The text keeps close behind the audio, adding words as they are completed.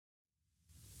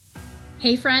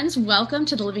Hey friends, welcome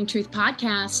to the Living Truth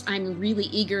Podcast. I'm really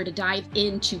eager to dive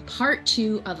into part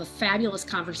 2 of a fabulous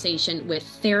conversation with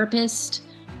therapist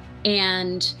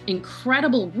and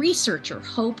incredible researcher,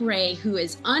 Hope Ray, who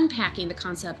is unpacking the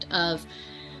concept of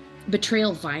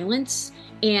betrayal violence.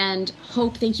 And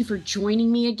Hope, thank you for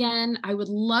joining me again. I would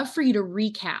love for you to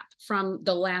recap from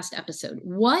the last episode.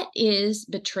 What is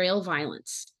betrayal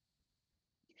violence?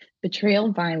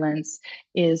 Betrayal violence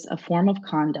is a form of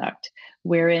conduct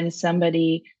wherein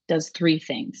somebody does three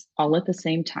things all at the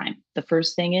same time. The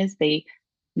first thing is they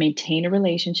maintain a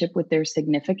relationship with their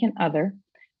significant other,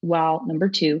 while number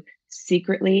two,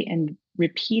 secretly and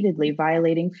repeatedly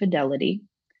violating fidelity,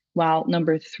 while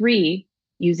number three,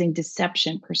 using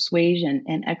deception, persuasion,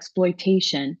 and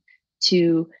exploitation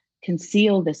to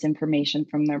conceal this information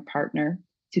from their partner,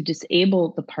 to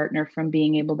disable the partner from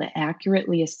being able to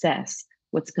accurately assess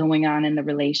what's going on in the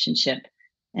relationship.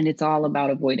 And it's all about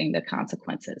avoiding the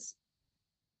consequences.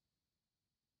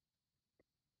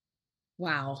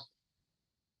 Wow.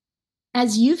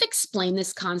 As you've explained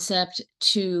this concept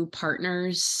to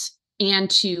partners and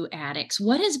to addicts,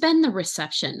 what has been the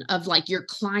reception of like your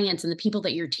clients and the people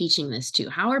that you're teaching this to?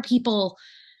 How are people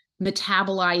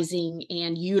metabolizing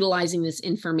and utilizing this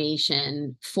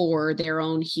information for their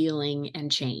own healing and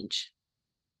change?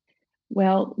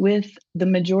 Well, with the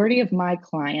majority of my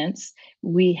clients,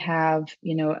 we have,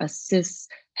 a cis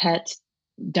het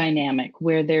dynamic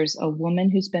where there's a woman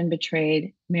who's been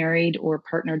betrayed, married or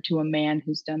partnered to a man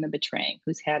who's done the betraying,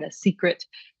 who's had a secret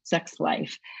sex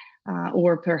life,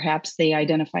 or perhaps they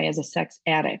identify as a sex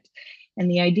addict. And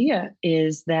the idea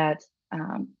is that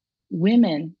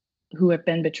women who have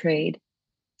been betrayed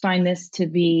find this to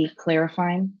be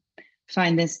clarifying,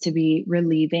 find this to be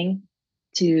relieving,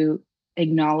 to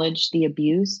acknowledge the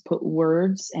abuse, put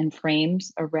words and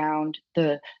frames around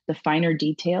the finer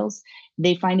details.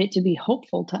 They find it to be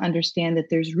hopeful to understand that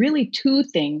there's really two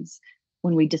things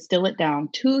when we distill it down,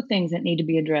 two things that need to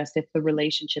be addressed if the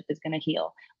relationship is going to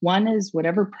heal. One is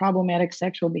whatever problematic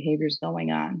sexual behavior is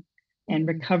going on. And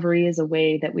recovery is a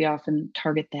way that we often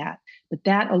target that. But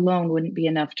that alone wouldn't be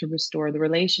enough to restore the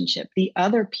relationship. The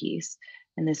other piece,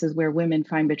 and this is where women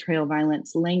find betrayal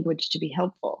violence language to be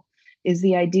helpful, is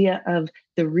the idea of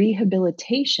the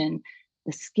rehabilitation,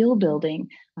 the skill building,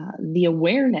 the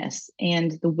awareness,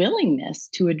 and the willingness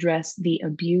to address the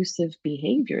abusive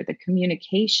behavior, the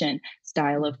communication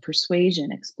style of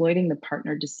persuasion, exploiting the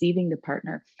partner, deceiving the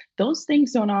partner. Those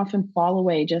things don't often fall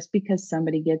away just because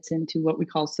somebody gets into what we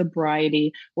call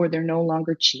sobriety or they're no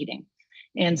longer cheating.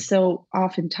 And so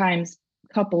oftentimes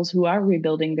couples who are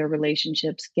rebuilding their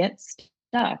relationships get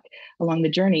stuck along the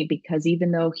journey because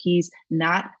even though he's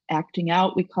not acting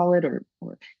out, we call it, or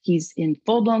he's in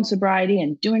full-blown sobriety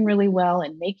and doing really well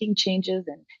and making changes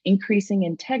and increasing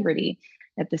integrity,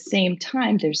 at the same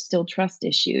time, there's still trust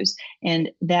issues.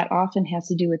 And that often has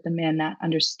to do with the man not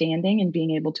understanding and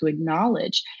being able to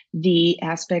acknowledge the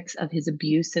aspects of his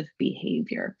abusive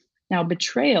behavior. Now,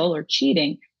 betrayal or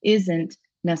cheating isn't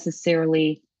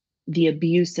necessarily the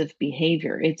abusive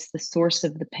behavior. It's the source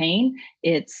of the pain.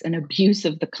 It's an abuse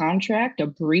of the contract, a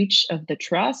breach of the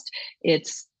trust.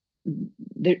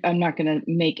 I'm not going to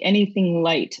make anything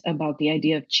light about the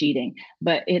idea of cheating,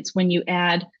 but it's when you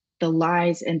add the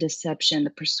lies and deception,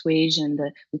 the persuasion,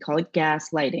 we call it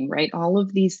gaslighting, right? All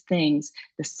of these things,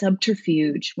 the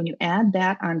subterfuge, when you add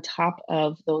that on top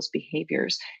of those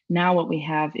behaviors, now what we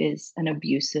have is an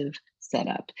abusive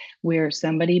setup where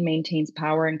somebody maintains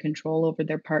power and control over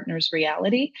their partner's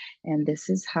reality. And this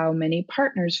is how many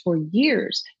partners for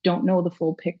years don't know the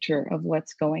full picture of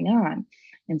what's going on.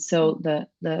 And so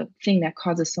the thing that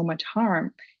causes so much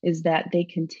harm is that they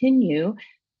continue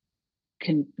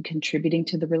contributing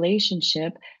to the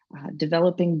relationship,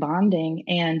 developing bonding,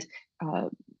 and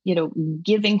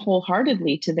giving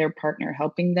wholeheartedly to their partner,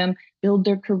 helping them build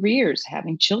their careers,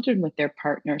 having children with their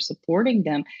partner, supporting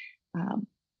them,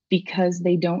 because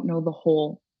they don't know the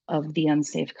whole of the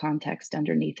unsafe context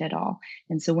underneath it all.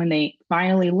 And so when they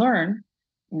finally learn,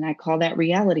 and I call that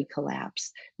reality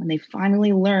collapse, when they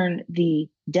finally learn the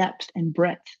depth and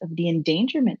breadth of the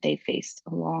endangerment they faced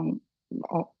along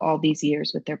all these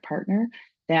years with their partner,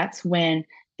 that's when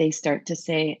they start to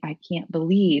say, I can't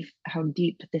believe how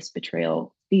deep this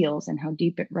betrayal feels and how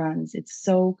deep it runs. It's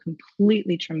so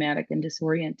completely traumatic and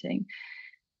disorienting.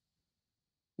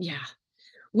 Yeah.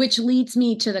 Which leads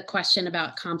me to the question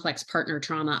about complex partner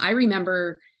trauma. I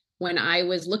remember when I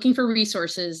was looking for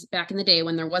resources back in the day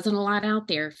when there wasn't a lot out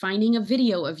there, finding a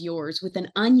video of yours with an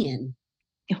onion.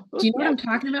 Do you know what I'm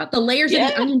talking about? The layers of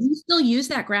the onion. Do you still use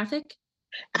that graphic?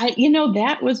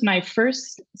 That was my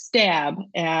first stab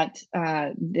at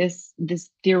this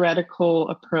theoretical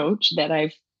approach that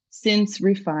I've since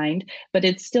refined, but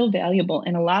it's still valuable.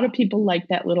 And a lot of people like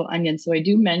that little onion. So I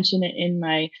do mention it in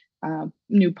my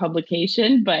new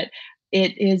publication, but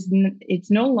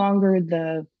it's no longer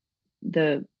the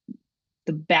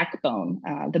the backbone.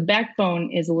 The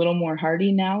backbone is a little more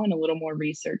hardy now and a little more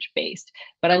research based.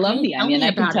 But I love Okay, the tell onion. me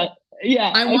I can about it. tell.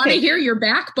 Yeah. I want to Okay. hear your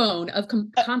backbone of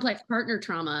complex partner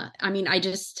trauma. I mean,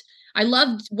 I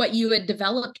loved what you had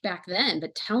developed back then,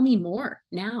 but tell me more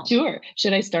now. Sure.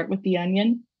 Should I start with the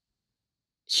onion?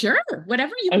 Sure,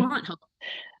 whatever you Okay. want.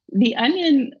 The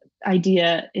onion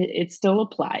idea, it still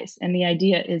applies. And the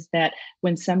idea is that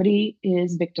when somebody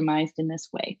is victimized in this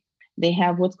way, they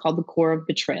have what's called the core of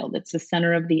betrayal. That's the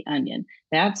center of the onion.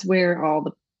 That's where all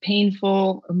the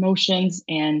painful emotions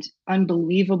and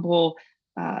unbelievable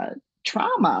uh,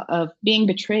 trauma of being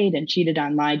betrayed and cheated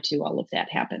on, lied to, all of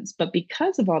that happens. But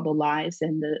because of all the lies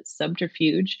and the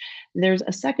subterfuge, there's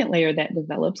a second layer that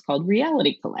develops called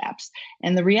reality collapse.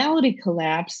 And the reality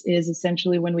collapse is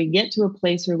essentially when we get to a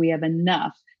place where we have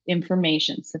enough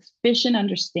information, sufficient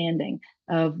understanding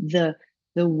of the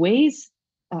ways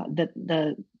that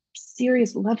the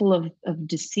serious level of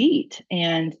deceit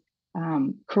and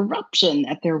corruption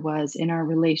that there was in our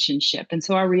relationship. And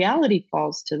so our reality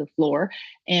falls to the floor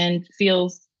and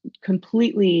feels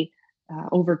completely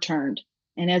overturned.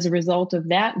 And as a result of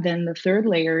that, then the third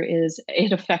layer is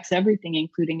it affects everything,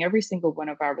 including every single one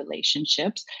of our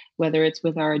relationships, whether it's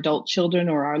with our adult children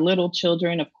or our little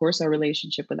children. Of course, our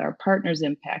relationship with our partners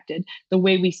impacted, the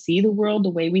way we see the world, the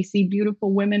way we see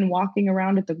beautiful women walking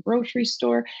around at the grocery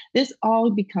store. This all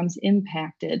becomes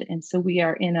impacted. And so we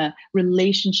are in a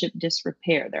relationship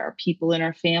disrepair. There are people in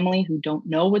our family who don't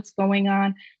know what's going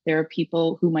on. There are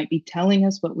people who might be telling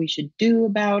us what we should do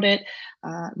about it.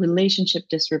 Relationship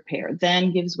disrepair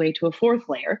then gives way to a fourth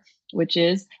layer, which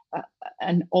is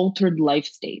an altered life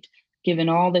state. Given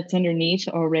all that's underneath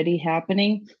already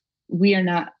happening, we are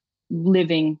not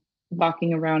living,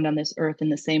 walking around on this earth in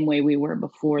the same way we were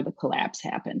before the collapse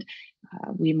happened.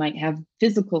 We might have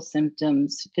physical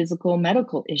symptoms, physical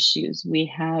medical issues. We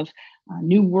have a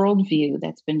new worldview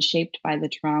that's been shaped by the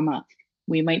trauma.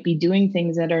 We might be doing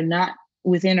things that are not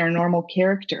within our normal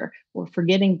character, or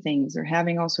forgetting things, or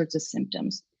having all sorts of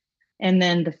symptoms. And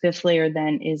then the fifth layer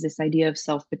then is this idea of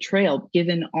self-betrayal.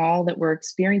 Given all that we're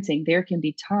experiencing, there can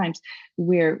be times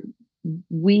where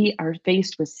we are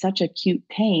faced with such acute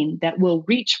pain that we'll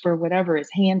reach for whatever is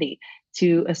handy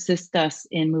to assist us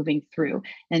in moving through.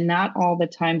 And not all the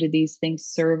time do these things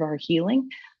serve our healing,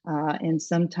 and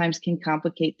sometimes can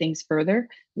complicate things further.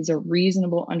 These are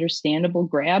reasonable, understandable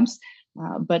grabs.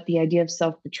 But the idea of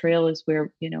self-betrayal is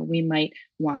where, we might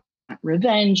want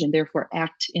revenge and therefore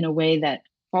act in a way that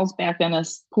falls back on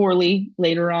us poorly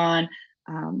later on,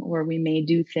 or we may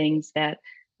do things that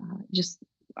just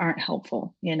aren't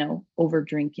helpful, over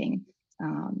drinking,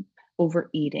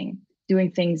 overeating,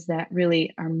 doing things that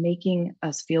really are making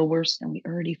us feel worse than we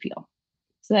already feel.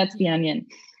 So that's the onion.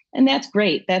 And that's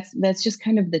great. That's just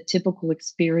kind of the typical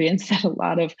experience that a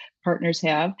lot of partners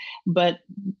have. But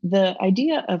the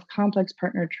idea of complex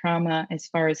partner trauma, as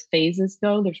far as phases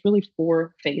go, there's really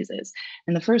 4 phases.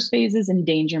 And the first phase is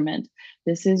endangerment.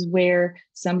 This is where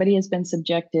somebody has been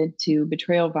subjected to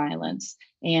betrayal violence,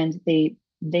 and they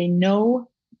know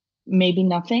maybe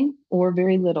nothing or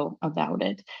very little about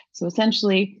it. So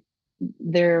essentially,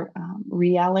 their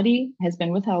reality has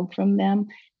been withheld from them,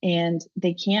 and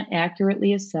they can't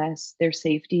accurately assess their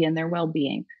safety and their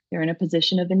well-being. They're in a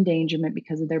position of endangerment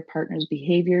because of their partner's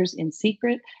behaviors in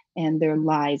secret and their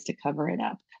lies to cover it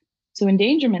up. So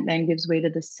endangerment then gives way to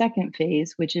the second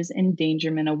phase, which is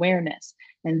endangerment awareness.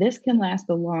 And this can last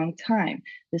a long time.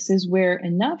 This is where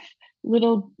enough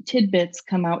little tidbits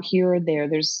come out here or there.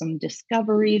 There's some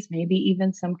discoveries, maybe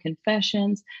even some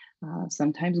confessions.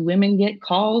 Sometimes women get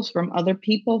calls from other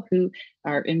people who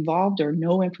are involved or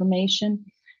know information.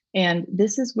 And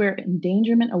this is where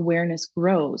endangerment awareness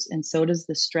grows, and so does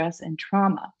the stress and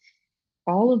trauma.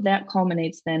 All of that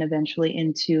culminates then eventually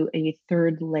into a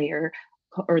third layer,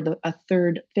 or a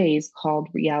third phase, called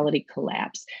reality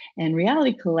collapse. And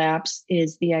reality collapse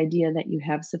is the idea that you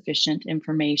have sufficient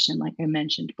information, like I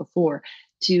mentioned before,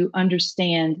 to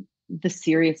understand the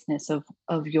seriousness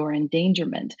of your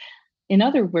endangerment. In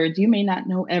other words, you may not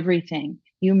know everything.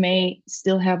 You may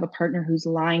still have a partner who's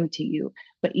lying to you,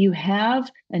 but you have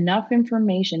enough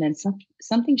information, and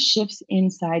something shifts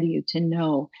inside of you to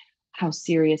know how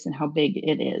serious and how big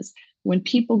it is. When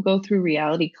people go through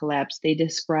reality collapse, they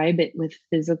describe it with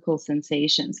physical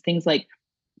sensations. Things like,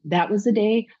 that was the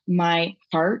day my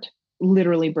heart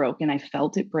literally broke and I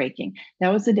felt it breaking.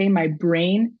 That was the day my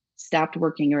brain stopped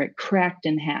working or it cracked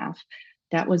in half.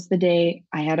 That was the day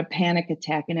I had a panic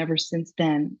attack. And ever since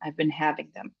then, I've been having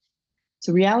them.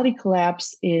 So reality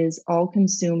collapse is all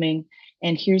consuming.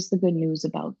 And here's the good news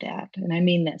about that. And I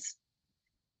mean this.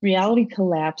 Reality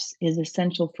collapse is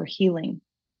essential for healing.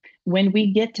 When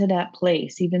we get to that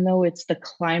place, even though it's the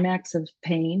climax of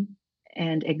pain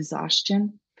and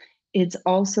exhaustion, it's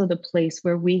also the place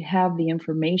where we have the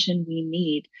information we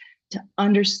need to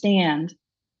understand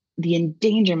the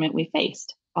endangerment we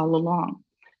faced all along.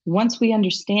 Once we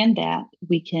understand that,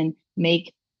 we can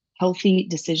make healthy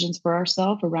decisions for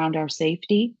ourselves around our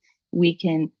safety. We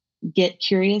can get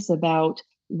curious about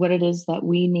what it is that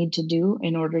we need to do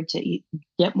in order to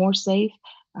get more safe,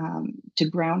 to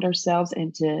ground ourselves,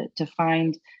 and to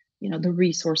find, the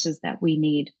resources that we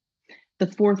need.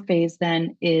 The fourth phase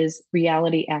then is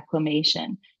reality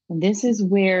acclimation. And this is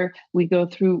where we go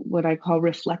through what I call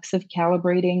reflexive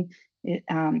calibrating,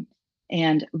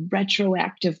 and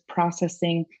retroactive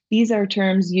processing. These are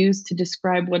terms used to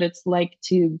describe what it's like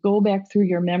to go back through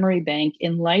your memory bank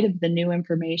in light of the new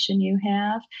information you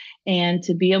have, and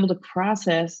to be able to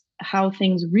process how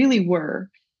things really were,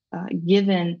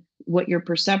 given what your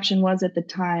perception was at the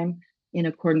time, in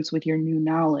accordance with your new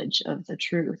knowledge of the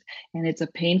truth. And it's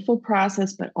a painful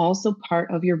process, but also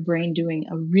part of your brain doing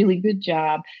a really good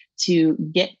job to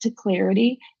get to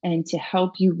clarity and to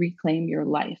help you reclaim your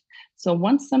life. So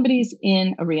once somebody's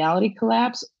in a reality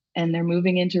collapse and they're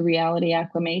moving into reality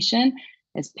acclimation,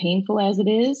 as painful as it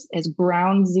is, as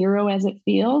ground zero as it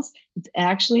feels, it's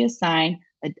actually a sign,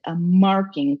 a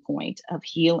marking point of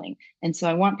healing. And so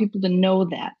I want people to know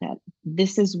that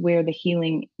this is where the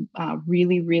healing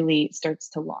really, really starts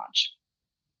to launch.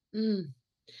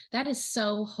 That is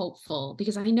so hopeful,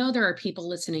 because I know there are people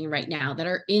listening right now that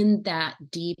are in that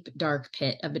deep, dark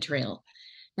pit of betrayal.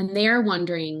 And they are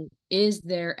wondering, is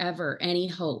there ever any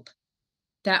hope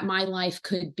that my life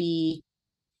could be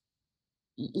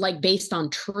like based on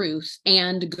truth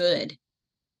and good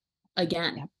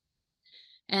again? Yep.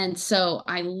 And so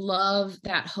I love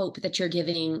that hope that you're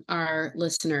giving our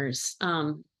listeners,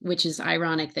 which is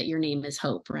ironic that your name is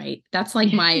Hope, right? That's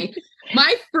like my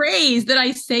phrase that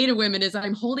I say to women is,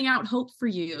 I'm holding out hope for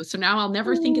you. So now I'll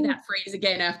never think of that phrase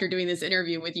again after doing this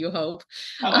interview with you, Hope.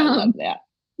 Oh, I love that.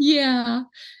 Yeah.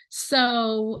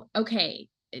 So, okay.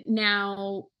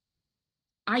 Now,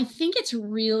 I think it's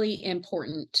really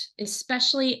important,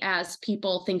 especially as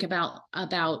people think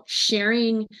about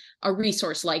sharing a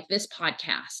resource like this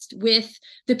podcast with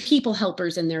the people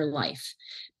helpers in their life.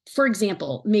 For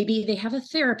example, maybe they have a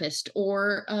therapist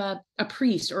or a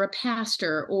priest or a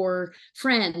pastor or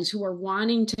friends who are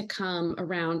wanting to come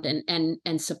around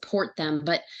and support them.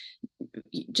 But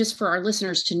just for our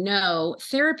listeners to know,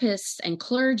 therapists and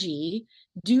clergy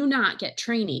do not get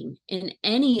training in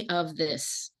any of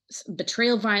this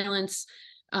betrayal, violence,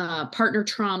 partner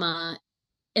trauma,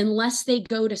 unless they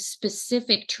go to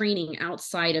specific training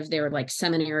outside of their like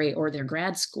seminary or their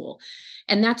grad school.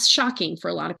 And that's shocking for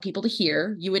a lot of people to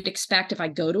hear. You would expect, if I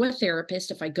go to a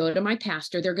therapist, if I go to my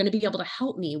pastor, they're going to be able to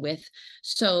help me with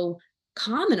so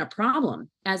common a problem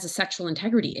as a sexual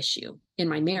integrity issue in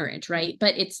my marriage, right?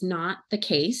 But it's not the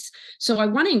case. So I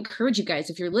want to encourage you guys,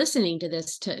 if you're listening to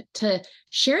this, to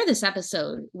share this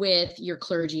episode with your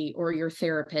clergy or your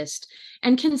therapist,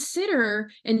 and consider,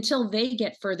 until they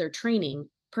get further training,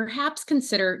 perhaps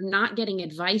consider not getting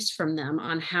advice from them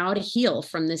on how to heal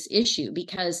from this issue.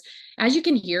 Because as you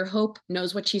can hear, Hope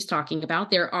knows what she's talking about.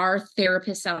 There are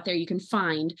therapists out there you can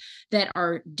find that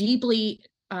are deeply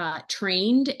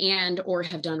trained and or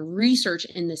have done research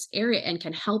in this area and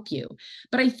can help you.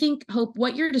 But I think, Hope,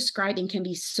 what you're describing can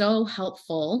be so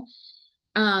helpful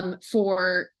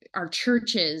for our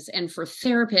churches and for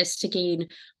therapists to gain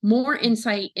more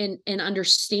insight and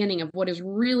understanding of what is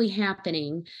really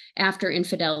happening after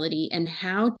infidelity and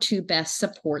how to best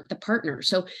support the partner.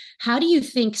 So how do you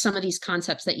think some of these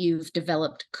concepts that you've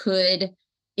developed could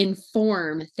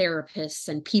inform therapists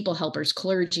and people helpers,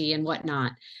 clergy and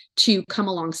whatnot, to come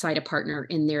alongside a partner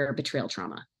in their betrayal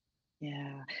trauma?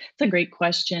 Yeah, it's a great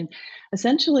question.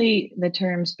 Essentially, the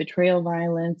terms betrayal,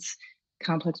 violence,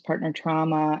 complex partner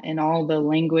trauma, and all the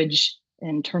language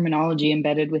and terminology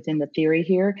embedded within the theory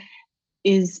here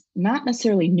is not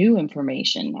necessarily new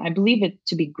information. I believe it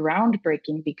to be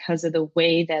groundbreaking because of the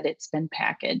way that it's been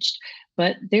packaged.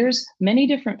 But there's many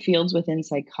different fields within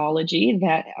psychology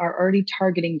that are already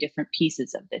targeting different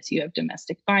pieces of this. You have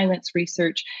domestic violence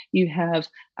research, you have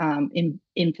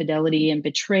infidelity and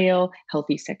betrayal,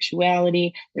 healthy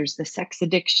sexuality, there's the sex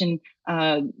addiction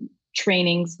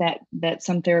trainings that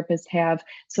some therapists have.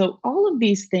 So all of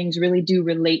these things really do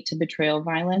relate to betrayal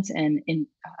violence and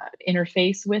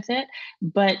interface with it,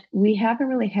 but we haven't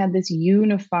really had this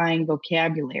unifying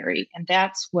vocabulary, and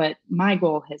that's what my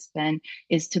goal has been,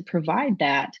 is to provide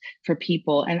that for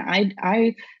people. And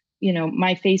I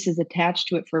my face is attached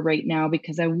to it for right now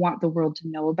because I want the world to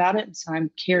know about it. And so I'm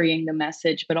carrying the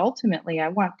message. But ultimately, I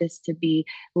want this to be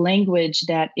language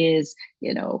that is,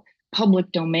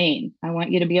 public domain. I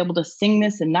want you to be able to sing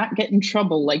this and not get in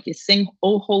trouble like you sing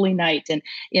 "Oh Holy Night." And,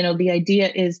 the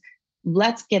idea is,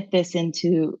 let's get this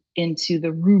into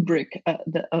the rubric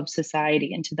of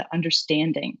society, into the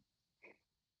understanding.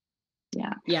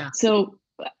 Yeah. Yeah. So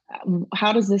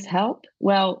how does this help?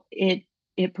 Well,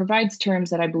 it provides terms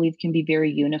that I believe can be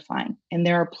very unifying. And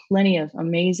there are plenty of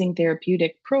amazing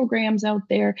therapeutic programs out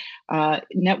there,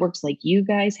 networks like you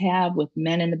guys have with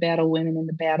Men in the Battle, Women in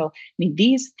the Battle. I mean,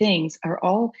 these things are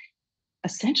all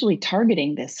essentially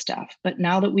targeting this stuff. But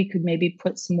now that we could maybe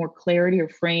put some more clarity or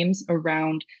frames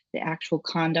around the actual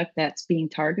conduct that's being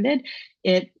targeted,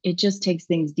 it just takes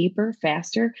things deeper,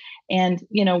 faster. And,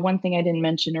 one thing I didn't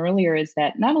mention earlier is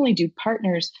that not only do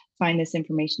partners find this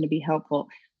information to be helpful,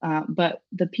 but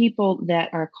the people that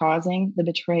are causing the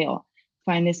betrayal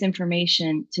find this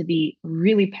information to be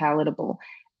really palatable.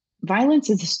 Violence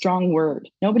is a strong word.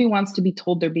 Nobody wants to be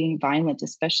told they're being violent,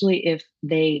 especially if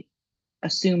they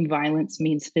assume violence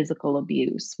means physical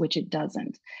abuse, which it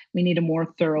doesn't. We need a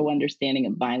more thorough understanding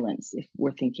of violence if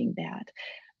we're thinking that.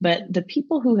 But the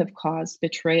people who have caused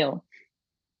betrayal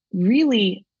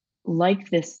really like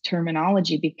this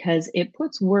terminology because it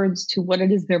puts words to what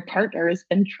it is their partner has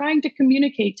been trying to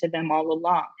communicate to them all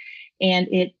along. And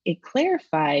it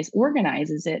clarifies,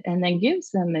 organizes it, and then gives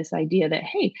them this idea that,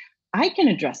 hey, I can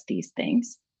address these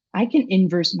things. I can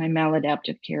inverse my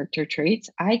maladaptive character traits.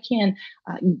 I can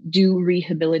do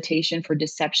rehabilitation for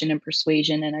deception and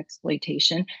persuasion and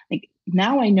exploitation. Like,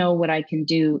 now I know what I can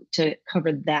do to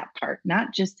cover that part,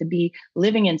 not just to be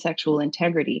living in sexual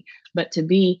integrity, but to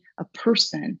be a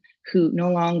person who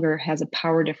no longer has a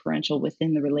power differential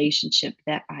within the relationship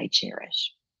that I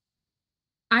cherish.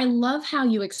 I love how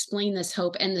you explain this,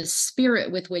 Hope, and the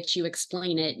spirit with which you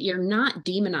explain it. You're not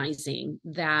demonizing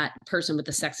that person with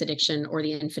the sex addiction or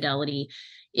the infidelity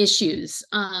issues.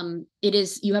 It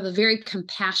is, you have a very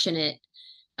compassionate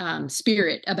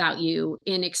spirit about you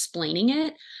in explaining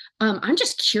it. I'm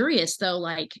just curious though,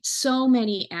 like so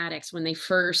many addicts, when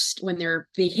their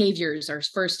behaviors are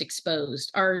first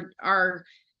exposed, are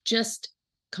just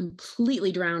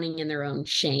completely drowning in their own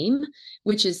shame,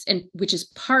 which is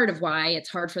part of why it's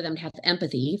hard for them to have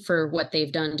empathy for what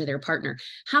they've done to their partner.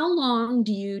 How long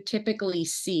do you typically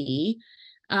see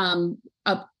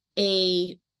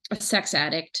a sex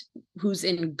addict who's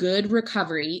in good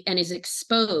recovery and is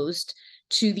exposed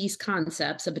to these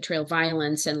concepts of betrayal,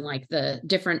 violence, and like the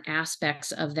different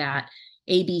aspects of that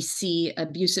ABC,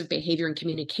 abusive behavior and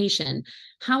communication?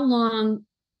 How long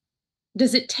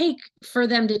does it take for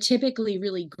them to typically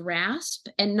really grasp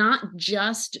and not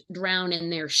just drown in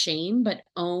their shame, but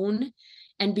own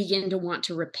and begin to want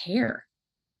to repair?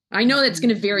 I know that's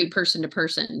going to vary person to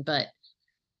person, but.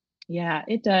 Yeah,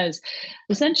 it does.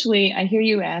 Essentially, I hear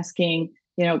you asking,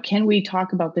 can we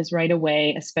talk about this right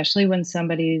away, especially when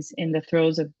somebody's in the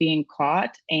throes of being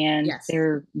caught and Yes.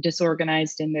 They're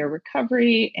disorganized in their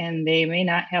recovery and they may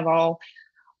not have all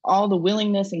the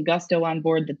willingness and gusto on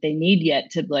board that they need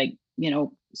yet to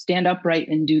stand upright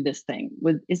and do this thing.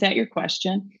 Is that your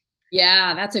question?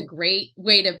 Yeah, that's a great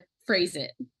way to phrase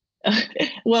it.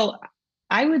 Well,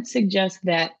 I would suggest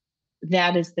that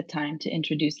is the time to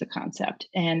introduce the concept.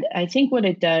 And I think what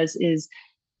it does is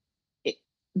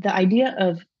the idea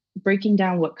of breaking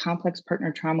down what complex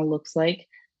partner trauma looks like,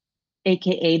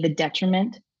 AKA the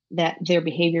detriment that their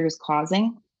behavior is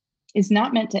causing, is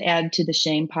not meant to add to the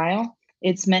shame pile.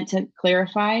 It's meant to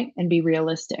clarify and be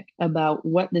realistic about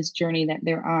what this journey that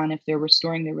they're on, if they're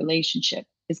restoring their relationship,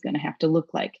 is going to have to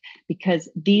look like. Because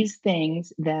these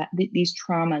things these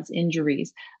traumas,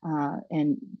 injuries,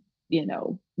 and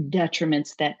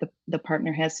detriments that the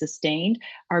partner has sustained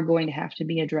are going to have to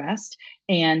be addressed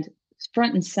and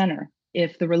front and center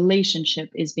if the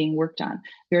relationship is being worked on.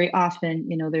 Very often,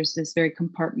 there's this very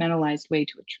compartmentalized way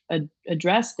to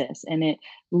address this, and it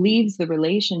leaves the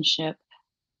relationship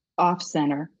off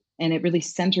center, and it really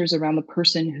centers around the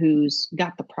person who's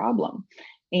got the problem.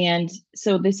 And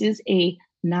so this is a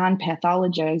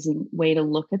non-pathologizing way to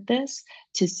look at this,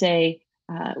 to say,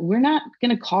 we're not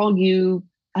going to call you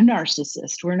a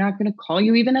narcissist. We're not going to call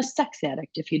you even a sex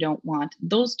addict if you don't want.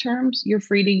 Those terms you're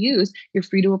free to use. You're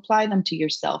free to apply them to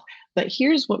yourself. But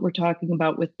here's what we're talking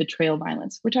about with betrayal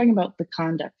violence. We're talking about the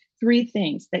conduct. three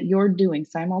things that you're doing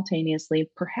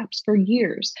simultaneously, perhaps for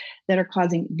years, that are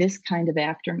causing this kind of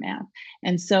aftermath.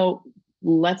 And so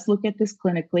let's look at this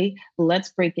clinically, let's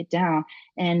break it down.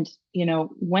 And,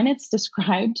 when it's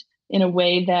described in a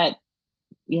way that,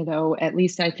 at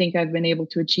least I think I've been able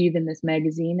to achieve in this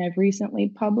magazine I've recently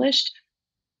published,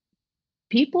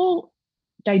 people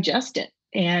digest it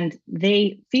and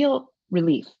they feel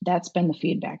relief. That's been the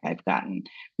feedback I've gotten.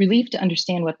 Relief to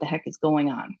understand what the heck is going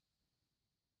on.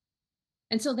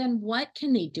 And so then what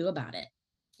can they do about it?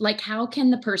 Like, how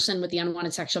can the person with the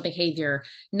unwanted sexual behavior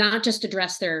not just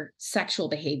address their sexual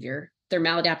behavior, their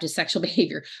maladaptive sexual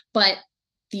behavior, but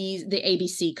the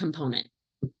ABC component?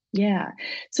 Yeah.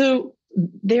 So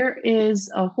there is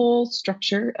a whole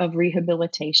structure of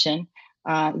rehabilitation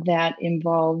that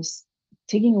involves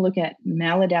taking a look at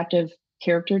maladaptive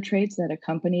character traits that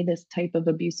accompany this type of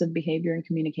abusive behavior and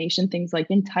communication, things like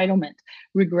entitlement,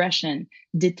 regression,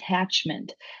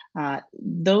 detachment.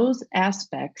 Those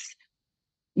aspects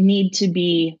need to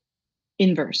be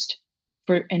inversed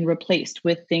and replaced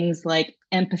with things like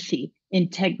empathy,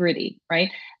 integrity,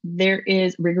 right? There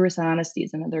is rigorous honesty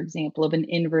is another example of an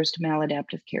inversed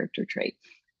maladaptive character trait.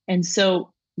 And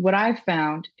so what I've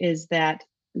found is that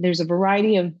there's a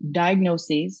variety of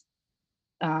diagnoses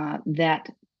that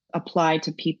apply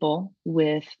to people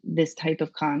with this type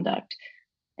of conduct.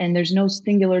 And there's no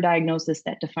singular diagnosis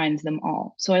that defines them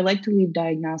all. So I like to leave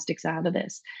diagnostics out of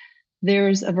this.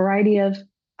 There's a variety of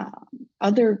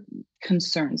other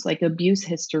concerns like abuse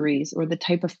histories or the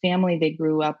type of family they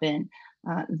grew up in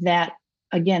that,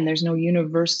 again, there's no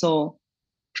universal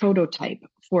prototype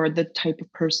for the type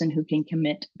of person who can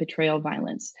commit betrayal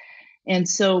violence. And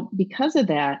so because of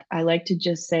that, I like to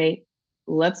just say,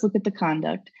 let's look at the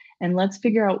conduct and let's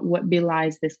figure out what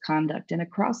belies this conduct. And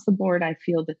across the board, I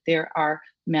feel that there are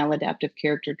maladaptive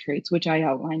character traits, which I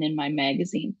outline in my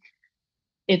magazine.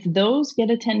 If those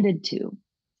get attended to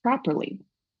properly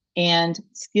and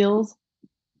skills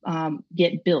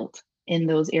get built in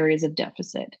those areas of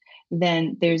deficit,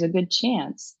 then there's a good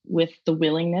chance with the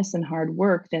willingness and hard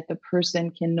work that the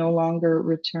person can no longer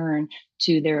return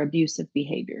to their abusive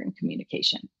behavior and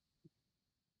communication.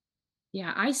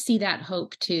 Yeah, I see that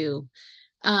hope too,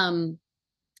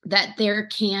 that there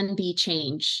can be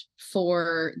change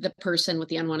for the person with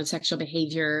the unwanted sexual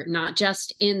behavior, not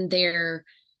just in their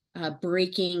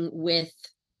breaking with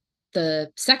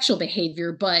the sexual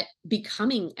behavior, but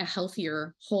becoming a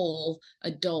healthier, whole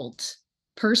adult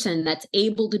person that's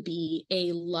able to be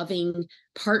a loving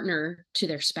partner to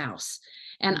their spouse.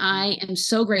 And I am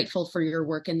so grateful for your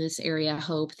work in this area,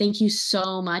 Hope. Thank you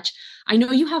so much. I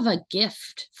know you have a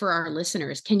gift for our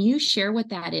listeners. Can you share what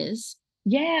that is?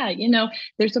 Yeah,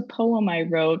 there's a poem I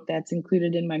wrote that's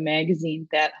included in my magazine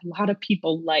that a lot of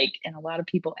people like and a lot of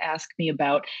people ask me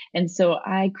about. And so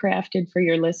I crafted for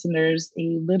your listeners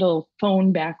a little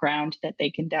phone background that they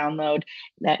can download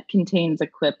that contains a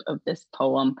clip of this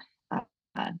poem,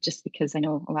 just because I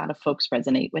know a lot of folks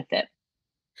resonate with it.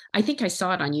 I think I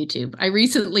saw it on YouTube. I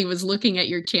recently was looking at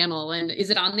your channel, and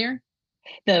is it on there?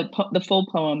 The full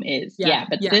poem is,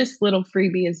 but this little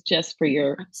freebie is just for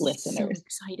your listeners. So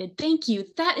excited. Thank you.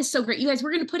 That is so great. You guys,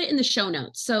 we're going to put it in the show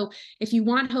notes. So if you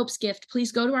want Hope's gift,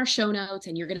 please go to our show notes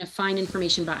and you're going to find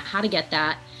information about how to get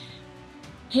that.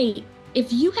 Hey,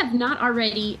 if you have not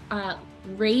already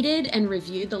rated and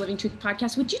reviewed the Living Truth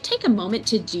podcast, would you take a moment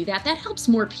to do that? That helps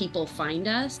more people find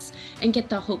us and get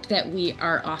the hope that we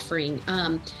are offering.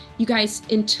 You guys,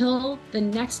 until the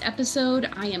next episode,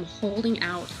 I am holding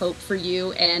out hope for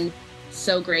you, and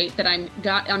so great that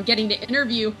I'm getting to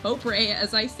interview Hope Ray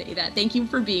as I say that. Thank you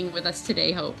for being with us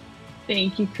today, Hope.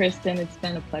 Thank you, Kristen. It's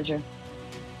been a pleasure.